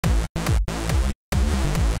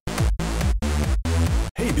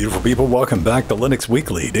beautiful people. Welcome back to Linux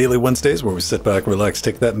Weekly, daily Wednesdays, where we sit back, relax,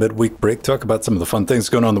 take that midweek break, talk about some of the fun things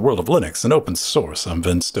going on in the world of Linux and open source. I'm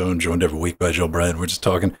Vince Stone, joined every week by Jill Bryan. We're just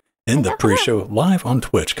talking in the pre-show live on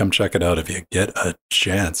Twitch. Come check it out if you get a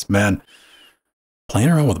chance. Man, playing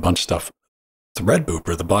around with a bunch of stuff.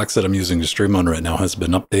 Threadbooper, the box that I'm using to stream on right now, has been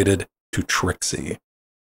updated to Trixie.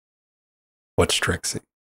 What's Trixie?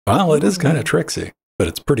 Well, it is kind of Trixie, but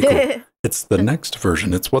it's pretty cool. It's the next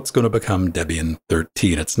version. It's what's going to become Debian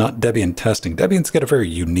 13. It's not Debian testing. Debian's got a very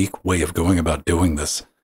unique way of going about doing this,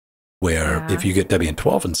 where if you get Debian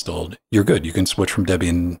 12 installed, you're good. You can switch from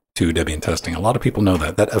Debian to Debian testing. A lot of people know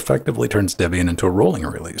that. That effectively turns Debian into a rolling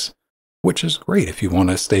release, which is great if you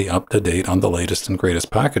want to stay up to date on the latest and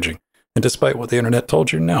greatest packaging. And despite what the internet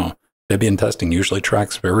told you, no. Debian testing usually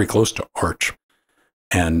tracks very close to Arch.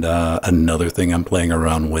 And another thing I'm playing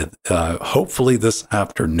around with, hopefully this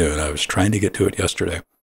afternoon, I was trying to get to it yesterday,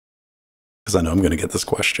 because I know I'm going to get this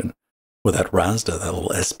question. With that Radxa, that little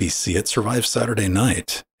SBC, it survived Saturday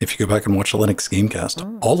night. If you go back and watch the Linux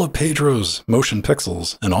Gamecast, all of Pedro's motion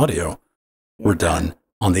pixels and audio were done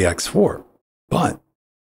on the X4. But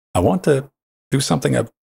I want to do something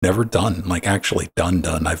I've never done, like actually done.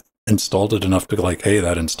 I've installed it enough to like, hey,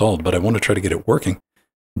 that installed, but I want to try to get it working.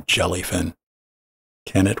 Jellyfin.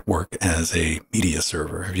 Can it work as a media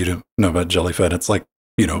server? If you don't know about Jellyfin, it's like,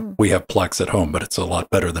 you know, we have Plex at home, but it's a lot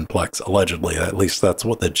better than Plex, allegedly. At least that's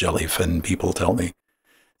what the Jellyfin people tell me.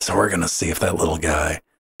 So we're going to see if that little guy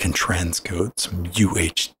can transcode some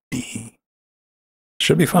UHD.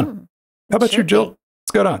 Should be fun. How about you, Jill?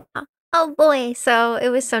 What's going on? Oh boy, so it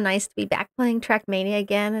was so nice to be back playing Trackmania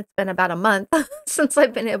again. It's been about a month since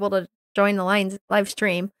I've been able to join the live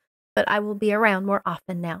stream, but I will be around more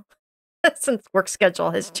often now. Since work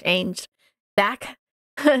schedule has changed back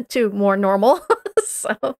to more normal.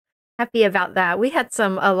 So happy about that. We had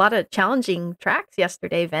a lot of challenging tracks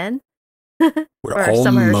yesterday, Vin.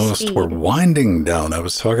 We're winding down. I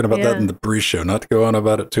was talking about that in the pre-show, not to go on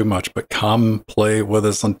about it too much, but come play with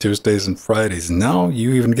us on Tuesdays and Fridays. Now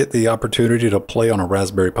you even get the opportunity to play on a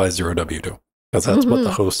Raspberry Pi 0W2, because that's what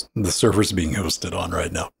the server's being hosted on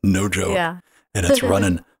right now. No joke. Yeah. And it's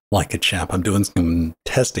running like a champ. I'm doing some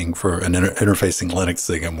testing for an interfacing Linux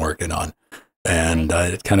thing I'm working on. And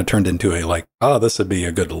it kind of turned into a like, this would be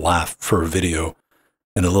a good laugh for a video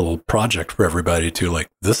and a little project for everybody to like,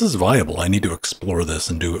 this is viable. I need to explore this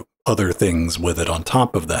and do other things with it on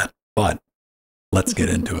top of that. But let's get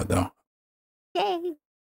into it though. Yay.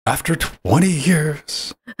 After 20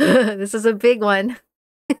 years. This is a big one.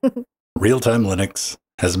 Real-time Linux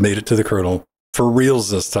has made it to the kernel for reals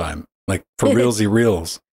this time. Like for realsy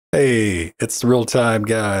reals. Hey, it's real-time,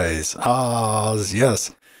 guys.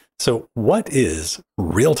 Yes. So what is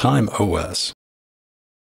real-time OS?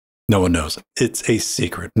 No one knows. It's a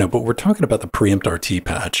secret. No, but we're talking about the Preempt RT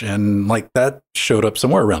patch, and like that showed up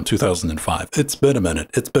somewhere around 2005. It's been a minute.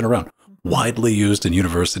 It's been around. Widely used in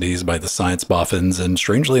universities by the science boffins, and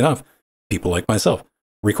strangely enough, people like myself,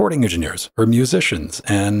 recording engineers or musicians.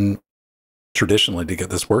 And traditionally, to get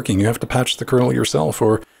this working, you have to patch the kernel yourself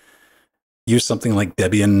or use something like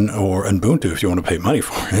Debian or Ubuntu if you want to pay money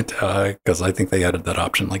for it, because I think they added that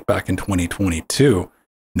option like back in 2022.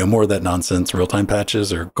 No more of that nonsense. Real-time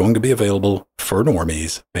patches are going to be available for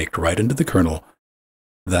normies, baked right into the kernel,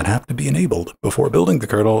 that have to be enabled before building the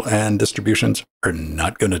kernel, and distributions are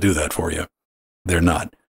not going to do that for you. They're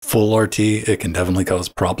not. Full RT, it can definitely cause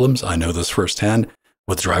problems. I know this firsthand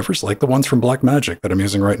with drivers like the ones from Blackmagic that I'm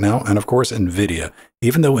using right now, and of course NVIDIA.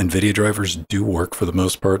 Even though NVIDIA drivers do work for the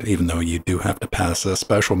most part, even though you do have to pass a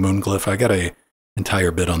special moonglyph, I got a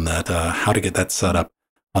entire bit on that, how to get that set up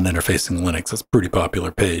on Interfacing Linux. It's a pretty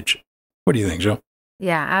popular page. What do you think, Joe?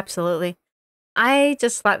 Yeah, absolutely. I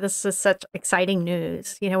just thought this is such exciting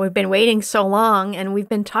news. You know, we've been waiting so long, and we've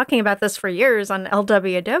been talking about this for years on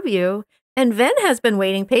LWDW, and Vin has been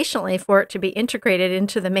waiting patiently for it to be integrated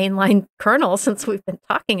into the mainline kernel since we've been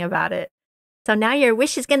talking about it. So now your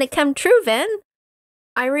wish is going to come true, Vin.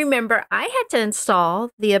 I remember I had to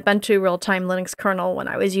install the Ubuntu real-time Linux kernel when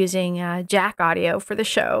I was using Jack Audio for the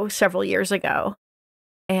show several years ago.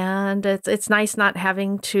 And it's nice not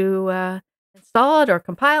having to install it or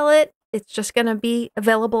compile it. It's just going to be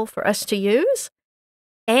available for us to use.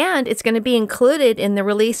 And it's going to be included in the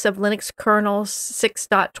release of Linux kernel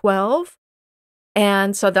 6.12.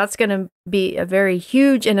 And so that's going to be a very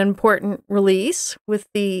huge and important release with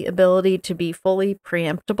the ability to be fully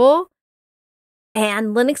preemptible.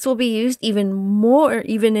 And Linux will be used even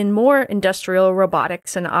in more industrial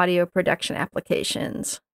robotics and audio production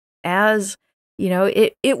applications. As you know,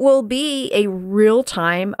 it will be a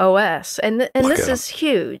real-time OS. And this is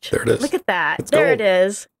huge. There it is. Look at that. It's there gold. it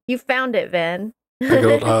is. You found it, Vin. I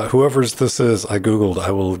googled whoever's this is. I googled.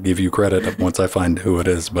 I will give you credit once I find who it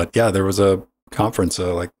is. But yeah, there was a conference,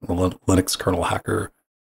 like Linux kernel hacker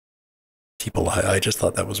people. I just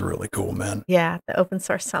thought that was really cool, man. Yeah, the Open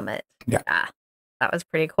Source Summit. Yeah, that was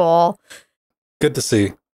pretty cool. Good to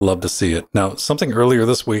see. Love to see it. Now, something earlier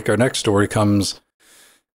this week. Our next story comes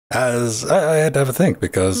as I had to have a think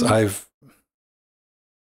because I've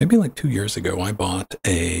maybe like 2 years ago I bought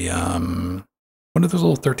a one of those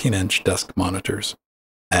little 13-inch desk monitors.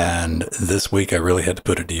 And this week I really had to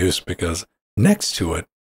put it to use because next to it,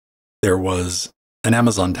 there was an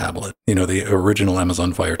Amazon tablet, the original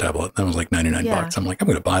Amazon Fire tablet. That was like 99 bucks. I'm like, I'm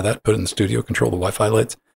going to buy that, put it in the studio, control the Wi-Fi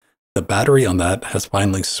lights. The battery on that has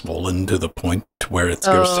finally swollen to the point to where it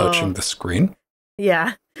goes touching the screen.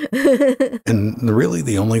 Yeah. And really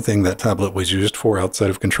the only thing that tablet was used for outside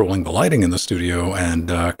of controlling the lighting in the studio and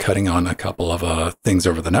cutting on a couple of things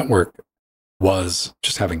over the network was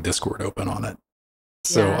just having Discord open on it.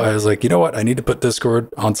 So I was like, you know what? I need to put Discord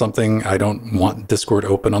on something. I don't want Discord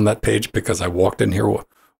open on that page because I walked in here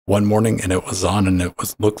one morning and it was on and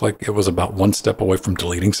looked like it was about one step away from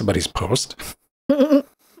deleting somebody's post.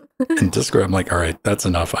 And Discord, I'm like, all right, that's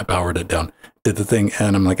enough. I powered it down, did the thing.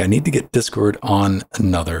 And I'm like, I need to get Discord on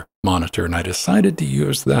another monitor. And I decided to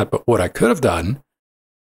use that. But what I could have done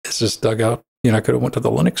is just dug out, I could have went to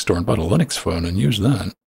the Linux store and bought a Linux phone and used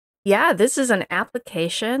that. Yeah, this is an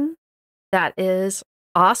application that is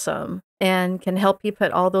awesome and can help you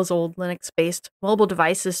put all those old Linux-based mobile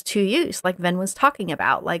devices to use, like Ven was talking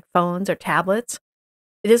about, like phones or tablets.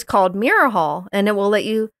 It is called Mirror Hall, and it will let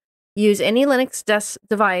you use any Linux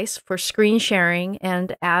device for screen sharing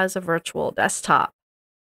and as a virtual desktop.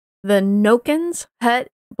 The Noken's Hut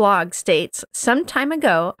blog states, some time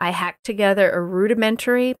ago, I hacked together a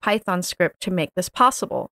rudimentary Python script to make this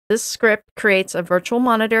possible. This script creates a virtual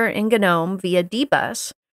monitor in GNOME via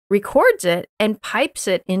dbus, records it, and pipes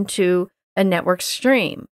it into a network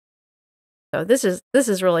stream. So this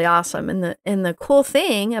is really awesome. And the cool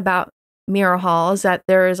thing about Mirror Hall is that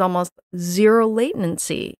there is almost zero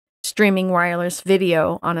latency streaming wireless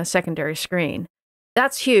video on a secondary screen.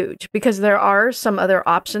 That's huge because there are some other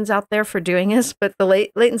options out there for doing this, but the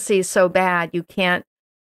latency is so bad you can't,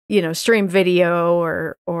 stream video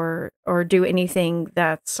or do anything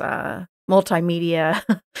that's multimedia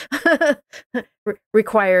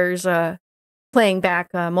requires playing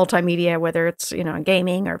back multimedia, whether it's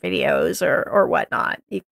gaming or videos or whatnot.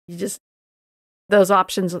 You just those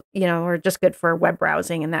options are just good for web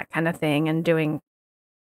browsing and that kind of thing and doing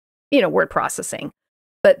word processing.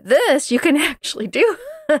 But this you can actually do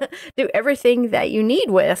everything that you need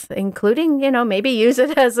with, including maybe use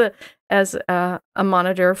it as a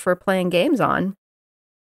monitor for playing games on.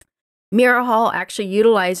 Mirror Hall actually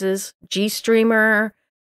utilizes GStreamer,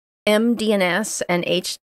 MDNS, and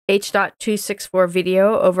H.264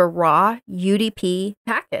 video over raw UDP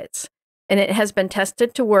packets. And it has been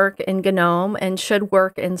tested to work in GNOME and should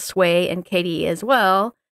work in Sway and KDE as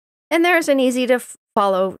well. And there's an easy to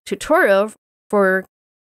follow tutorial for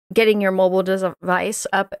getting your mobile device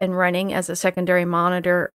up and running as a secondary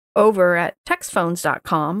monitor over at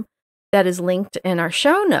textphones.com. That is linked in our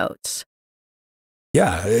show notes.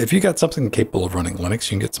 Yeah, if you got something capable of running Linux,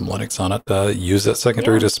 you can get some Linux on it. Use that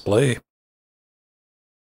secondary display.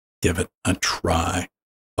 Give it a try.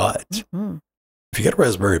 But if you get a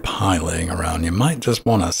Raspberry Pi laying around, you might just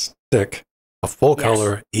want to stick a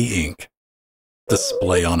full-color e-ink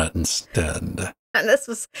display on it instead. And this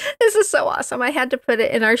is so awesome. I had to put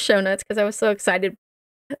it in our show notes because I was so excited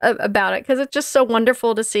about it because it's just so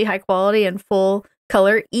wonderful to see high quality and full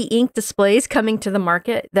color e-ink displays coming to the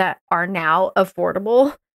market that are now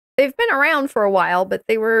affordable. They've been around for a while, but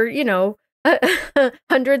they were,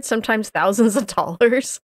 hundreds, sometimes thousands of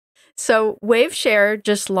dollars. So Waveshare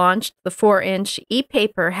just launched the 4-inch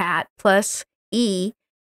e-paper hat plus E.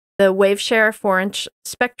 The Waveshare 4-inch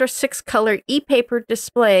Spectra 6-color e-paper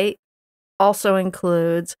display also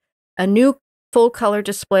includes a new full-color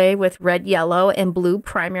display with red, yellow, and blue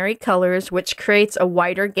primary colors, which creates a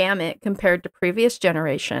wider gamut compared to previous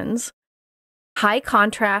generations. High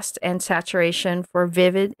contrast and saturation for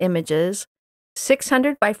vivid images.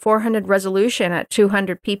 600 by 400 resolution at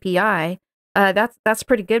 200 ppi. That's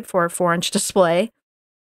pretty good for a 4-inch display.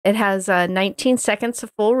 It has 19 seconds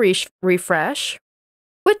of full refresh,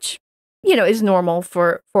 which is normal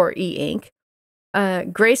for e-ink.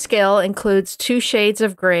 Grayscale includes 2 shades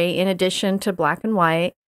of gray in addition to black and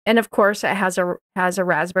white, and of course it has a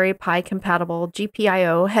Raspberry Pi compatible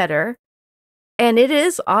GPIO header. And it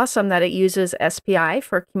is awesome that it uses SPI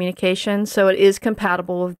for communication, so it is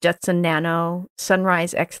compatible with Jetson Nano,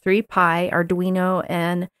 Sunrise X3 Pi, Arduino,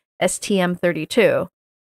 and STM32.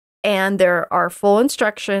 And there are full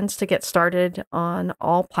instructions to get started on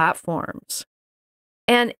all platforms.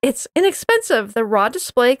 And it's inexpensive. The raw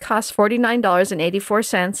display costs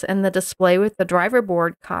 $49.84, and the display with the driver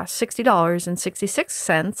board costs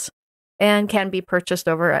 $60.66 and can be purchased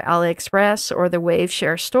over at AliExpress or the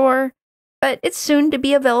Waveshare store. But it's soon to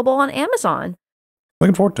be available on Amazon.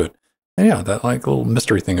 Looking forward to it. And yeah, that like little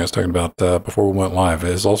mystery thing I was talking about before we went live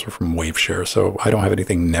is also from Waveshare. So I don't have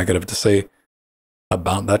anything negative to say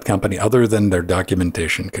about that company other than their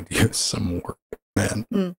documentation could use some work, man.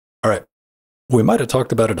 All right. We might have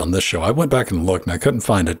talked about it on this show. I went back and looked and I couldn't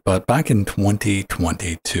find it, but back in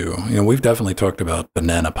 2022, we've definitely talked about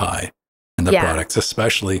Banana Pi and the products,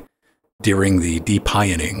 especially during the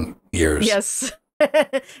depioning years. Yes.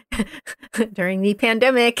 During the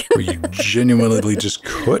pandemic. Where you genuinely just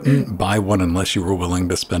couldn't buy one unless you were willing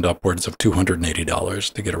to spend upwards of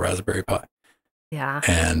 $280 to get a Raspberry Pi. Yeah.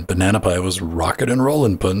 And Banana Pi was rocking and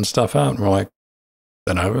rolling, putting stuff out. And we're like,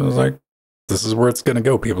 then I was like, this is where it's going to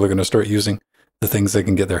go. People are going to start using the things they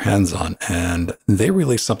can get their hands on. And they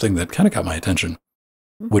released something that kind of got my attention,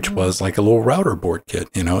 which was like a little router board kit.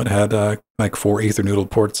 It had like 4 Ethernoodle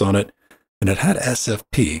ports on it, and it had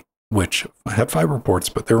SFP, which had fiber ports,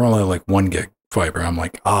 but they're only like 1 gig fiber. I'm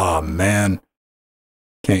like, man,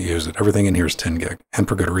 can't use it. Everything in here is 10 gig, and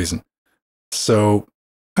for good reason. So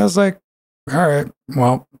I was like, all right,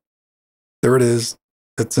 well, there it is.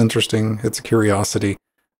 It's interesting. It's a curiosity,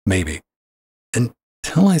 maybe.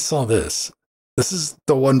 Until I saw this. This is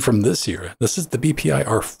the one from this year. This is the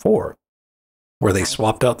BPI-R4, where they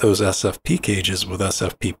swapped out those SFP cages with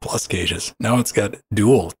SFP plus cages. Now it's got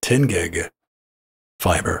dual 10 gig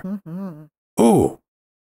fiber. Ooh.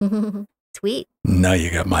 Sweet. Now you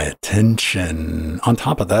got my attention. On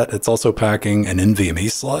top of that, it's also packing an NVMe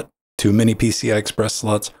slot, 2 mini PCI Express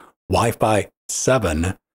slots, Wi-Fi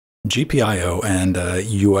 7, GPIO, and a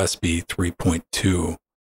USB 3.2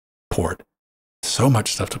 port. So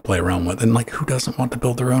much stuff to play around with. And like, who doesn't want to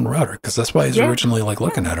build their own router? Because that's why I was originally like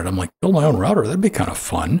looking at it. I'm like, build my own router. That'd be kind of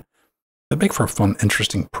fun. That'd make for a fun,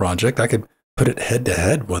 interesting project. I could put it head to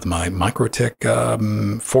head with my MikroTik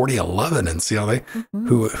 4011 and see how they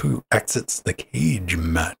who exits the cage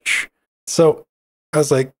match. So I was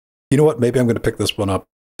like, you know what? Maybe I'm going to pick this one up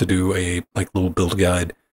to do a like little build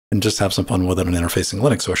guide and just have some fun with it and interfacing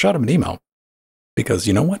Linux. So I shot him an email because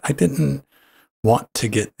you know what? I didn't want to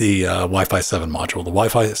get the Wi-Fi 7 module. The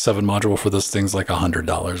Wi-Fi 7 module for this thing's like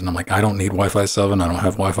 $100. And I'm like, I don't need Wi-Fi 7. I don't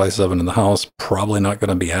have Wi-Fi 7 in the house. Probably not going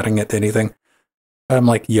to be adding it to anything. And I'm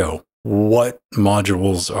like, yo, what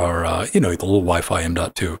modules are, the little Wi-Fi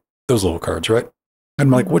M.2, those little cards, right? And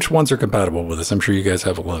I'm like, which ones are compatible with this? I'm sure you guys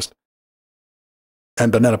have a list.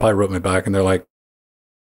 And Banana Pi wrote me back and they're like,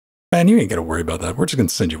 man, you ain't got to worry about that. We're just going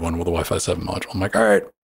to send you one with a Wi-Fi 7 module. I'm like, all right.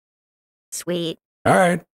 Sweet. All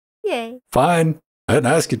right. Yay. Fine. I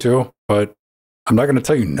didn't ask you to, but I'm not going to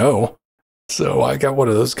tell you no. So I got one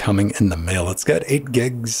of those coming in the mail. It's got 8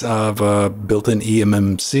 gigs of built-in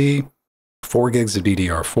eMMC, 4 gigs of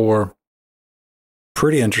DDR4.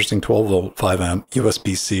 Pretty interesting 12-volt 5 amp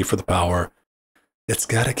USB-C for the power. It's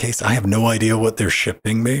got a case. I have no idea what they're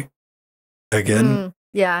shipping me. Again,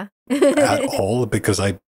 yeah. at all, because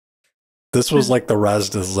this was like the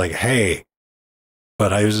Radxa like, hey,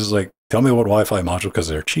 but I was just like, tell me what Wi-Fi module, because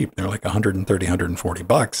they're cheap. They're like $130,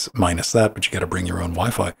 $140 minus that, but you got to bring your own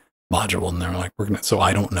Wi-Fi module. And they're like, so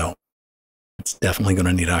I don't know. It's definitely going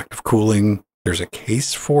to need active cooling. There's a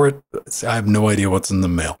case for it. I have no idea what's in the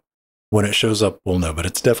mail. When it shows up, we'll know, but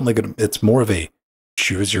it's definitely going to, it's more of a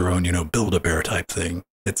choose your own, Build-A-Bear type thing.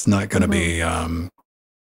 It's not going to be,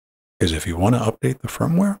 because if you want to update the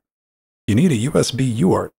firmware, you need a USB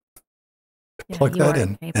UART to plug that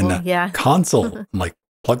in. Cable, and a console, like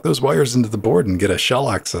plug those wires into the board and get a shell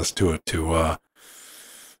access to it to,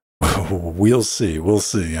 we'll see.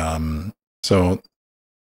 So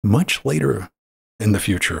much later in the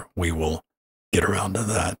future, we will get around to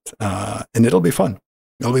that. And it'll be fun.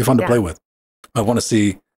 It'll be fun to play with. I want to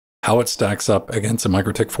see how it stacks up against a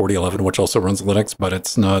MikroTik 4011, which also runs Linux, but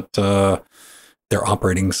it's not, their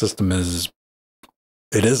operating system is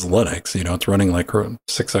Linux, it's running like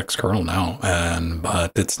 6x kernel now,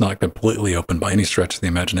 but it's not completely open by any stretch of the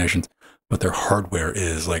imagination, but their hardware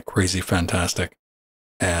is like crazy fantastic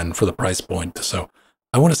and for the price point. So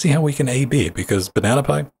I want to see how we can A/B, because Banana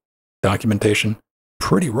Pi documentation,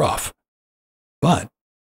 pretty rough, but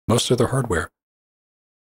most of their hardware,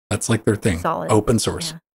 that's like their thing. Solid. Open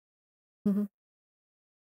source. Yeah.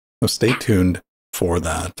 So stay tuned for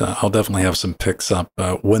that. I'll definitely have some picks up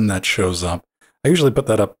when that shows up. I usually put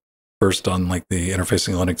that up first on like the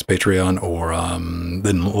Interfacing Linux Patreon, or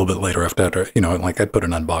then a little bit later after, like I'd put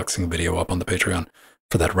an unboxing video up on the Patreon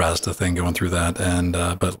for that Radxa thing, going through that. And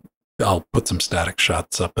but I'll put some static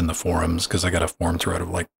shots up in the forums because I got a forum thread of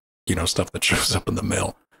like, you know, stuff that shows up in the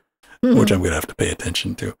mail, which I'm going to have to pay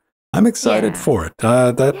attention to. I'm excited for it.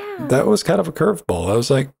 That was kind of a curveball. I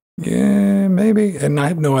was like, yeah, maybe. And I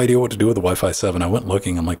have no idea what to do with the Wi-Fi 7. I went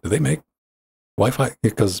looking. I'm like, do they make Wi-Fi?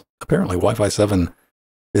 Because apparently Wi-Fi 7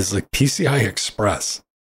 is like PCI Express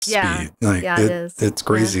speed. Like, it is. It's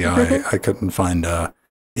crazy. I couldn't find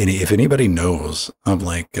if anybody knows of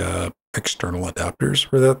like external adapters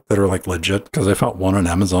for that are like legit, because I found one on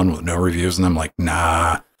Amazon with no reviews, and I'm like,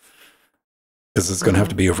 nah, because it's going to have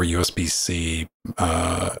to be over USB-C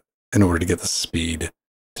in order to get the speed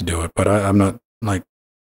to do it. But I'm not like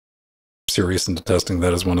serious into testing that.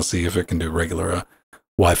 I just want to see if it can do regular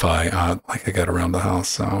Wi-Fi like I got around the house.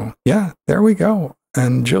 So yeah, there we go.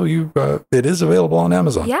 And Jill, you it is available on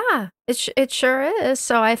Amazon. Yeah, it sure is.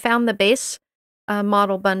 So I found the base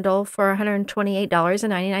model bundle for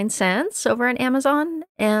 $128.99 over on Amazon,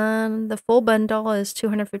 and the full bundle is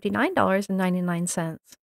 $259.99.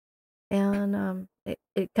 And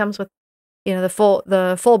it comes with, you know,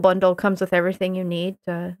 the full bundle comes with everything you need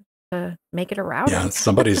to make it a router. Yeah,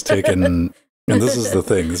 somebody's taken, and this is the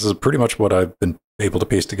thing. This is pretty much what I've been able to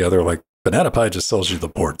piece together. Like Banana Pi just sells you the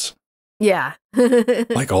ports. Yeah.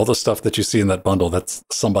 Like all the stuff that you see in that bundle, that's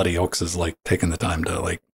somebody else is like taking the time to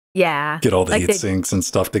like get all the heat sinks and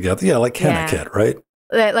stuff together. Yeah, like CanaKit, right?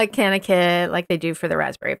 Like CanaKit, like they do for the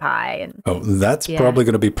Raspberry Pi. And that's probably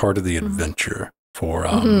going to be part of the adventure for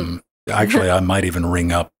actually, I might even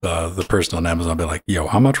ring up the person on Amazon and be like, yo,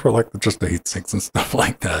 how much for like just the heat sinks and stuff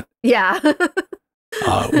like that? Yeah.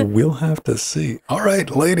 We'll have to see. All right,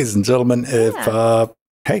 ladies and gentlemen, if,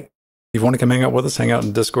 hey, you want to come hang out with us, hang out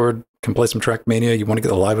in Discord, can play some Trackmania, you want to get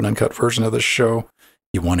the live and uncut version of this show,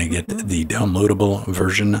 you want to get the downloadable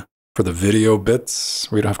version for the video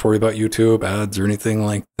bits, where you don't have to worry about YouTube, ads, or anything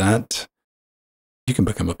like that, you can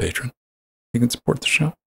become a patron. You can support the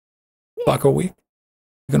show. $1 a week.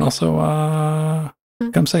 You can also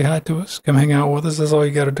come say hi to us. Come hang out with us. That's all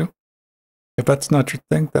you got to do. If that's not your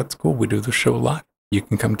thing, that's cool. We do the show live. You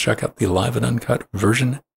can come check out the live and uncut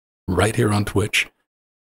version right here on Twitch,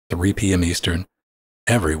 3 p.m. Eastern,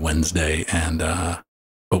 every Wednesday. And but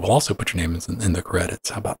we'll also put your name in the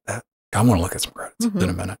credits. How about that? I want to look at some credits in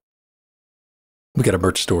a minute. We got a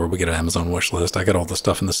merch store. We got an Amazon wish list. I got all the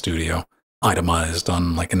stuff in the studio itemized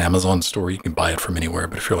on like an Amazon store. You can buy it from anywhere.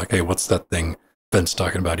 But if you're like, hey, what's that thing Ben's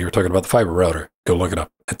talking about? You were talking about the fiber router. Go look it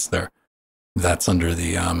up. It's there. That's under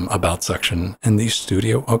the About section and the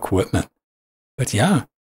studio equipment. But yeah,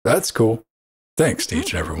 that's cool. Thanks to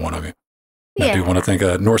each and every one of you. I do want to thank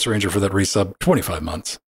Norse Ranger for that resub, 25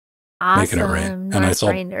 months. Awesome. Making it rain. And Norse I saw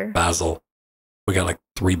Ranger. Basil. We got like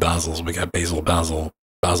 3 Basils. We got Basil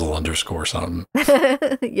underscore something.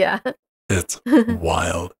 Yeah. It's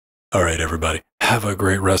wild. All right, everybody. Have a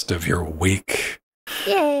great rest of your week.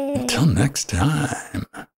 Yay. Until next time.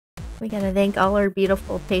 We got to thank all our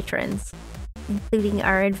beautiful patrons, including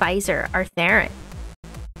our advisor, Artherin.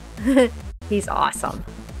 He's awesome.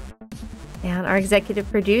 And our executive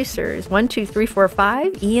producers, 1, 2, 3, 4,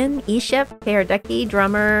 5, Ian, Eshep, K.R. Ducky,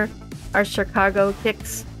 drummer, our Chicago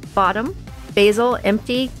Kicks Bottom, Basil,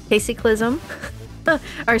 Empty, Casey Clism,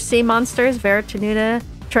 our Sea Monsters, Vera Tenuta,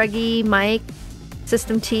 Truggy, Mike,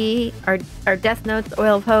 System T, our Death Notes,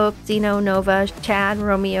 Oil of Hope, Zeno, Nova, Chad,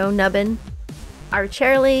 Romeo, Nubbin, our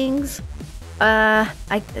chairlings,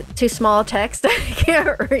 too small text, I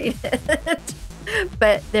can't read it.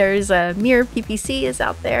 But there's Mir PPC is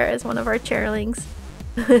out there as one of our chairlings.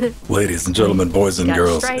 Ladies and gentlemen, boys and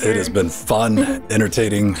girls, Strider. It has been fun,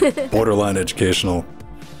 entertaining, borderline educational.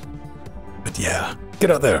 But yeah,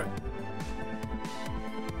 get out there.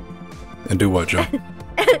 And do what, Joe?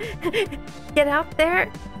 Get out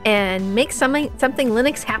there and make something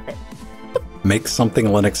Linux happen. Make something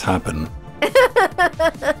Linux happen.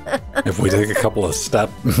 If we take a couple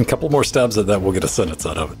more stabs at that, we'll get a sentence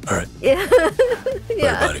out of it. All right. Yeah.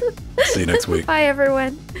 Bye, buddy. See you next week. Bye,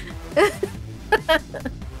 everyone.